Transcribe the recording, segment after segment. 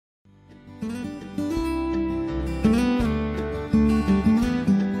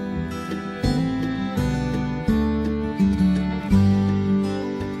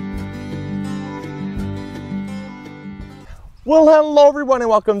Well, hello everyone and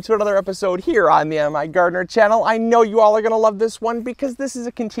welcome to another episode here on the MIgardener channel. I know you all are going to love this one because this is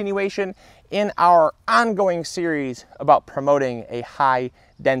a continuation in our ongoing series about promoting a high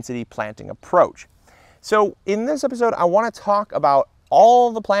density planting approach. So in this episode, I want to talk about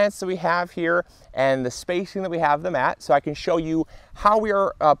all the plants that we have here and the spacing that we have them at, so I can show you how we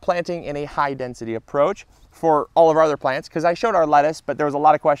are planting in a high density approach for all of our other plants, because I showed our lettuce, but there was a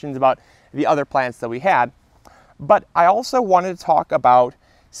lot of questions about the other plants that we had. But I also wanted to talk about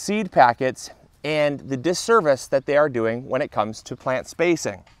seed packets and the disservice that they are doing when it comes to plant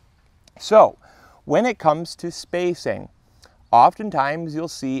spacing. So when it comes to spacing, oftentimes you'll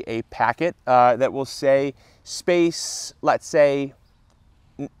see a packet that will say space, let's say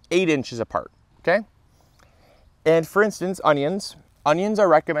 8 inches apart, okay? And for instance, onions are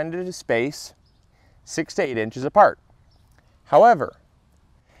recommended to space 6 to 8 inches apart. However,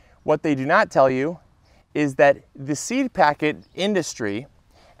 what they do not tell you is that the seed packet industry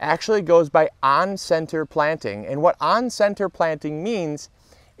actually goes by on-center planting. And what on-center planting means,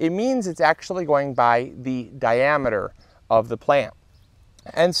 it means it's actually going by the diameter of the plant.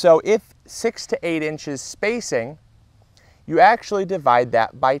 And so if 6 to 8 inches spacing, you actually divide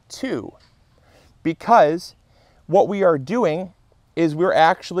that by 2, because what we are doing is we're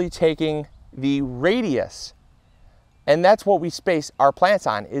actually taking the radius, and that's what we space our plants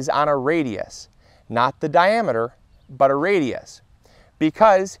on, is on a radius. Not the diameter, but a radius.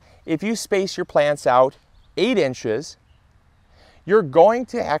 Because if you space your plants out 8 inches, you're going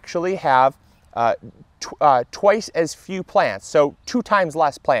to actually have twice as few plants, so 2 times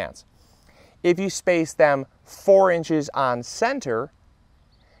less plants. If you space them 4 inches on center,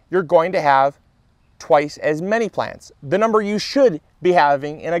 you're going to have twice as many plants, the number you should be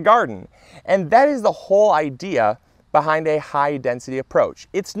having in a garden. And that is the whole idea behind a high density approach.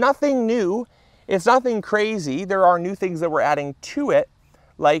 It's nothing new. It's nothing crazy. There are new things that we're adding to it,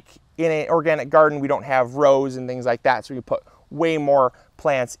 like in an organic garden, we don't have rows and things like that, so we put way more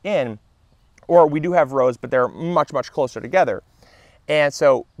plants in. Or we do have rows, but they're much, much closer together. And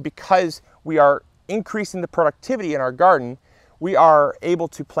so because we are increasing the productivity in our garden, we are able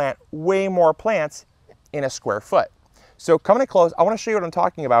to plant way more plants in a square foot. So coming to close, I want to show you what I'm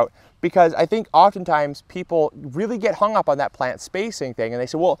talking about, because I think oftentimes people really get hung up on that plant spacing thing, and they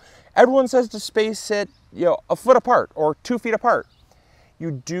say, well, everyone says to space it, a foot apart or 2 feet apart.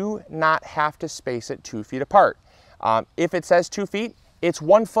 You do not have to space it 2 feet apart. If it says 2 feet, it's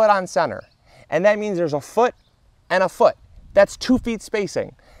 1 foot on center, and that means there's a foot and a foot. That's 2 feet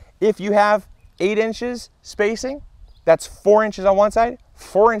spacing. If you have 8 inches spacing, that's 4 inches on one side,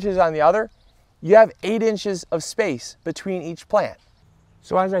 4 inches on the other. You have 8 inches of space between each plant.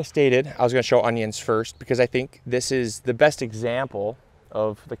 So as I stated, I was going to show onions first because I think this is the best example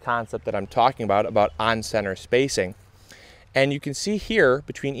of the concept that I'm talking about on-center spacing. And you can see here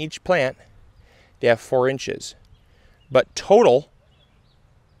between each plant, they have 4 inches, but total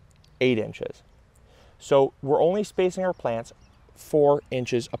 8 inches. So we're only spacing our plants 4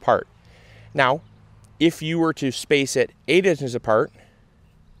 inches apart. Now, if you were to space it 8 inches apart,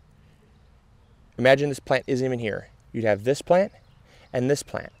 imagine this plant isn't even here. You'd have this plant and this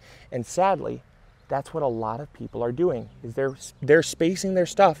plant. And sadly, that's what a lot of people are doing, is they're spacing their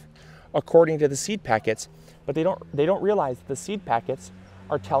stuff according to the seed packets, but they don't realize the seed packets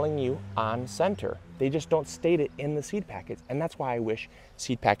are telling you on center. They just don't state it in the seed packets. And that's why I wish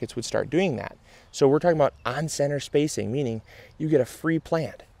seed packets would start doing that. So we're talking about on center spacing, meaning you get a free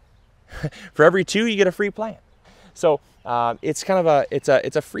plant. For every 2, you get a free plant. So it's kind of it's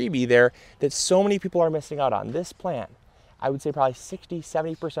a freebie there that so many people are missing out on. This plant, I would say probably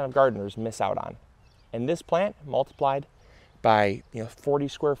 60–70% of gardeners miss out on. And this plant multiplied by 40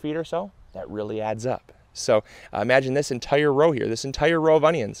 square feet or so, that really adds up. So imagine this entire row here, this entire row of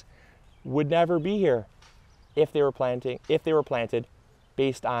onions would never be here if they were planted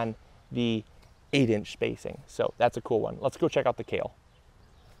based on the 8-inch spacing. So that's a cool one. Let's go check out the kale.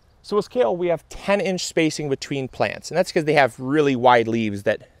 So with kale, we have 10-inch spacing between plants, and that's because they have really wide leaves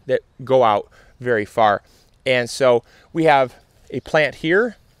that go out very far. And so we have a plant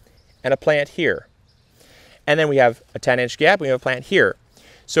here and a plant here. And then we have a 10-inch gap, we have a plant here.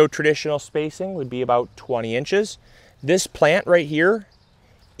 So traditional spacing would be about 20 inches. This plant right here,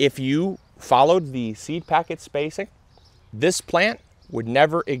 if you followed the seed packet spacing, this plant would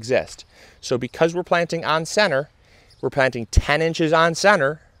never exist. So because we're planting on center, we're planting 10 inches on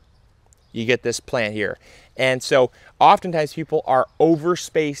center, you get this plant here. And so oftentimes people are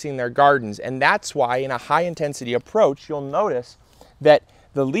overspacing their gardens, and that's why in a high intensity approach, you'll notice that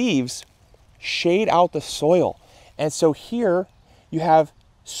the leaves shade out the soil. And so here you have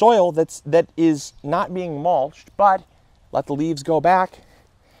soil that is not being mulched, but let the leaves go back,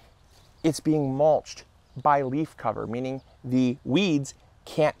 it's being mulched by leaf cover, meaning the weeds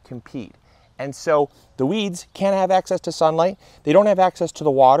can't compete. And so the weeds can't have access to sunlight. They don't have access to the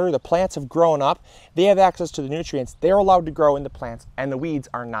water. The plants have grown up. They have access to the nutrients. They're allowed to grow in the plants, and the weeds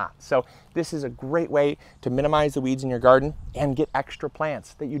are not. So this is a great way to minimize the weeds in your garden and get extra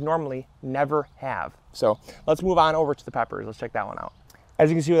plants that you normally never have. So let's move on over to the peppers. Let's check that one out.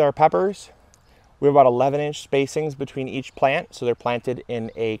 As you can see with our peppers, we have about 11-inch spacings between each plant. So they're planted in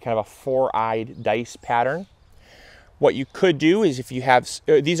a kind of a 4-eyed dice pattern. What you could do is, if you have,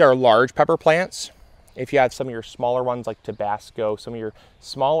 these are large pepper plants. If you have some of your smaller ones like Tabasco, some of your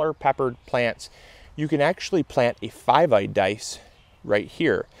smaller peppered plants, you can actually plant a 5-eyed dice right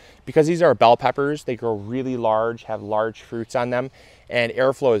here. Because these are bell peppers, they grow really large, have large fruits on them, and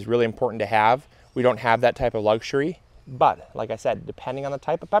airflow is really important to have. We don't have that type of luxury, but like I said, depending on the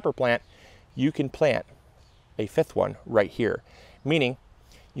type of pepper plant, you can plant a 5th one right here. Meaning,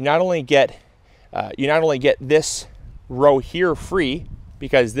 you not only get this row here free,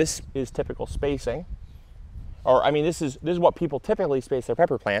 because this is typical spacing, or I mean this is what people typically space their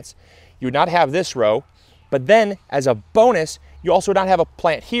pepper plants. You would not have this row, but then as a bonus, you also not have a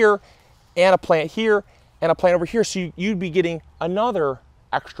plant here and a plant here and a plant over here, so you'd be getting another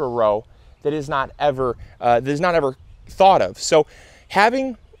extra row that is not ever thought of. So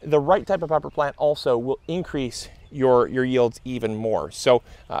having the right type of pepper plant also will increase your yields even more. So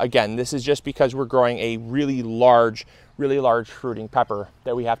again, this is just because we're growing a really large fruiting pepper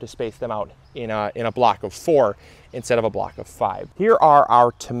that we have to space them out in a block of 4 instead of a block of 5. Here are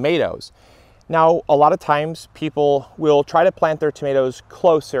our tomatoes. Now, a lot of times people will try to plant their tomatoes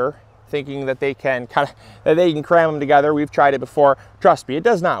closer, thinking that they can cram them together. We've tried it before. Trust me, it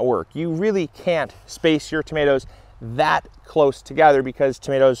does not work. You really can't space your tomatoes that close together because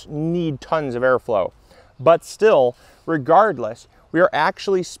tomatoes need tons of airflow. But still, regardless, we are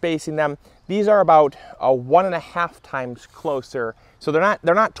actually spacing them. These are about 1.5 times closer. So they're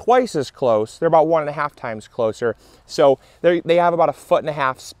not twice as close. They're about 1.5 times closer. So they have about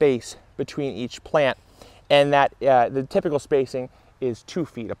 1.5 feet space between each plant, and that the typical spacing is 2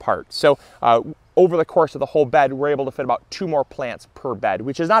 feet apart. So over the course of the whole bed, we're able to fit about 2 more plants per bed,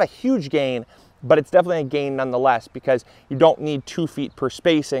 which is not a huge gain, but it's definitely a gain nonetheless, because you don't need 2 feet per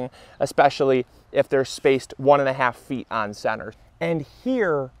spacing, especially if they're spaced 1.5 feet on center. And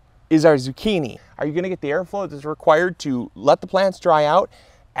here is our zucchini. Are you gonna get the airflow that's required to let the plants dry out?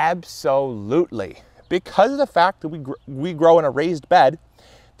 Absolutely. Because of the fact that we grow in a raised bed,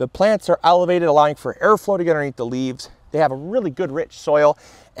 the plants are elevated, allowing for airflow to get underneath the leaves. They have a really good rich soil.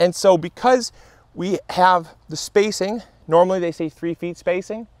 And so because we have the spacing, normally they say 3 feet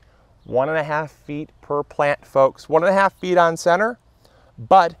spacing, 1.5 feet per plant, folks. 1.5 feet on center,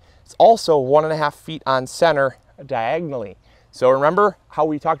 but it's also 1.5 feet on center diagonally. So remember how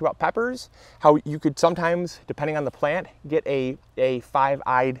we talked about peppers, how you could sometimes, depending on the plant, get a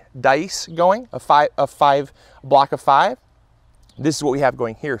 5-eyed dice going, a block of 5. This is what we have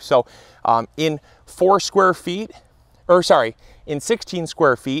going here. So in 16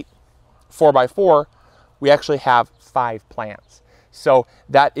 square feet, 4 by 4, we actually have 5 plants. So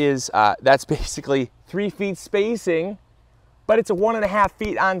that is, that's basically 3 feet spacing, but it's a 1.5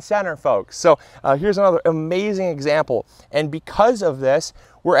 feet on center, folks. So here's another amazing example. And because of this,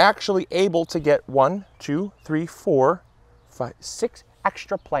 we're actually able to get 1, 2, 3, 4, 5, 6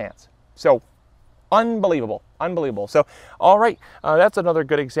 extra plants. So unbelievable, unbelievable. So, all right, that's another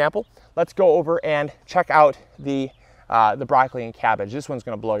good example. Let's go over and check out the broccoli and cabbage. This one's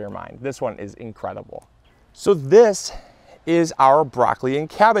gonna blow your mind. This one is incredible. So this is our broccoli and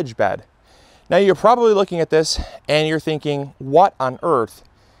cabbage bed. Now you're probably looking at this and you're thinking, what on earth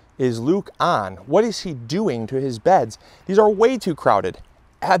is Luke on? What is he doing to his beds? These are way too crowded.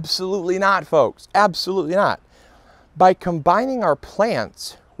 Absolutely not, folks, absolutely not. By combining our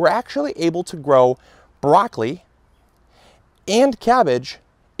plants, we're actually able to grow broccoli and cabbage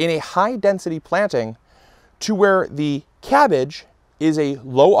in a high density planting to where the cabbage is a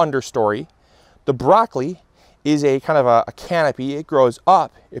low understory, the broccoli is a kind of a canopy, it grows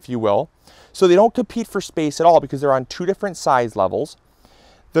up, if you will. So they don't compete for space at all because they're on 2 different size levels.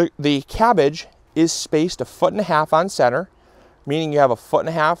 The cabbage is spaced 1.5 feet on center, meaning you have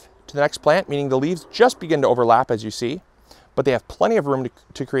 1.5 feet to the next plant, meaning the leaves just begin to overlap as you see, but they have plenty of room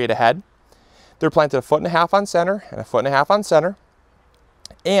to create a head. They're planted 1.5 feet on center and 1.5 feet on center.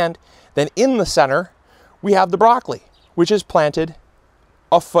 And then in the center, we have the broccoli, which is planted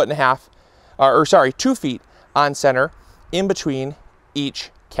 2 feet on center in between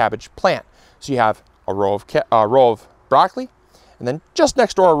each cabbage plant. So you have a row of broccoli, and then just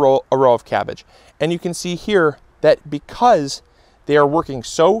next door a row of cabbage. And you can see here that because they are working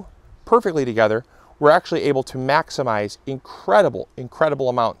so perfectly together, we're actually able to maximize incredible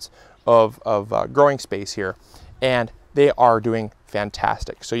amounts of growing space here, and they are doing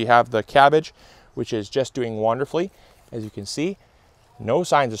fantastic. So you have the cabbage, which is just doing wonderfully. As you can see, no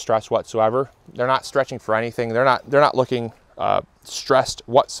signs of stress whatsoever. They're not stretching for anything. They're not looking stressed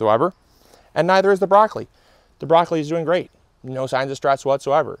whatsoever, and neither is the broccoli. The broccoli is doing great. No signs of stress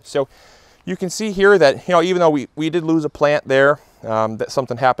whatsoever. So you can see here that, you know, even though we did lose a plant there, that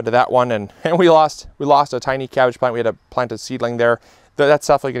something happened to that one, and we lost a tiny cabbage plant. We had to plant a seedling there. That's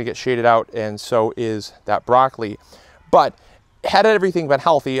definitely going to get shaded out, and so is that broccoli. But had everything been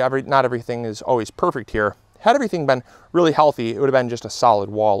healthy, not everything is always perfect here. Had everything been really healthy, it would have been just a solid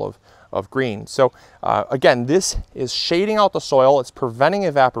wall of green. So again, this is shading out the soil. It's preventing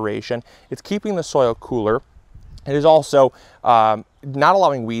evaporation. It's keeping the soil cooler. It is also not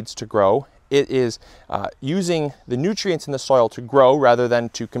allowing weeds to grow. It is using the nutrients in the soil to grow rather than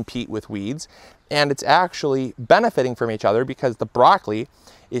to compete with weeds. And it's actually benefiting from each other because the broccoli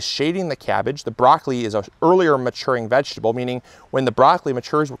is shading the cabbage. The broccoli is an earlier maturing vegetable, meaning when the broccoli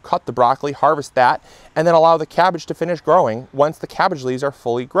matures, we'll cut the broccoli, harvest that, and then allow the cabbage to finish growing once the cabbage leaves are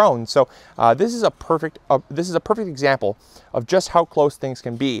fully grown. So this is a perfect example of just how close things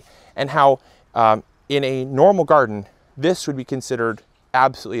can be, and how in a normal garden, this would be considered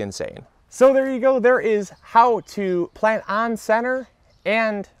absolutely insane. So there you go. There is how to plant on center,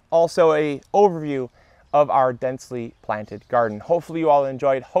 and also a overview of our densely planted garden. Hopefully you all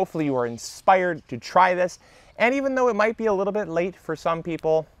enjoyed. Hopefully you were inspired to try this. And even though it might be a little bit late for some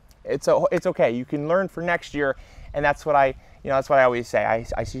people, it's okay. You can learn for next year, and that's what I always say.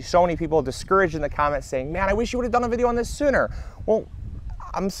 I see so many people discouraged in the comments saying, "Man, I wish you would have done a video on this sooner." Well,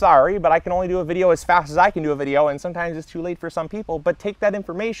 I'm sorry, but I can only do a video as fast as I can do a video, and sometimes it's too late for some people. But take that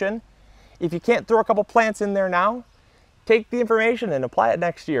information. If you can't throw a couple plants in there now, take the information and apply it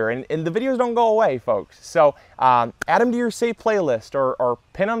next year. And the videos don't go away, folks. So add them to your Save playlist, or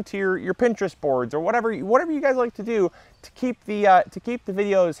pin them to your Pinterest boards, or whatever you guys like to do to keep the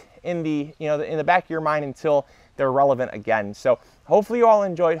videos in the back of your mind until they're relevant again. So hopefully you all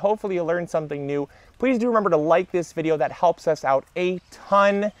enjoyed. Hopefully you learned something new. Please do remember to like this video. That helps us out a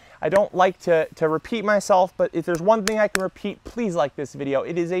ton. I don't like to repeat myself, but if there's one thing I can repeat, please like this video.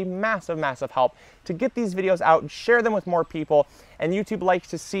 It is a massive, massive help to get these videos out and share them with more people. And YouTube likes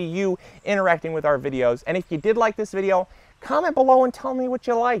to see you interacting with our videos. And if you did like this video, comment below and tell me what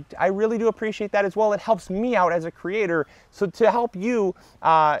you liked. I really do appreciate that as well. It helps me out as a creator. So to help you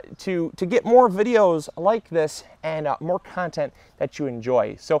to get more videos like this and more content that you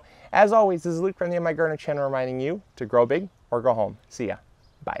enjoy. So as always, this is Luke from the MIgardener channel reminding you to grow big or go home. See ya.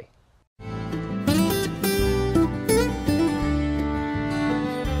 Bye.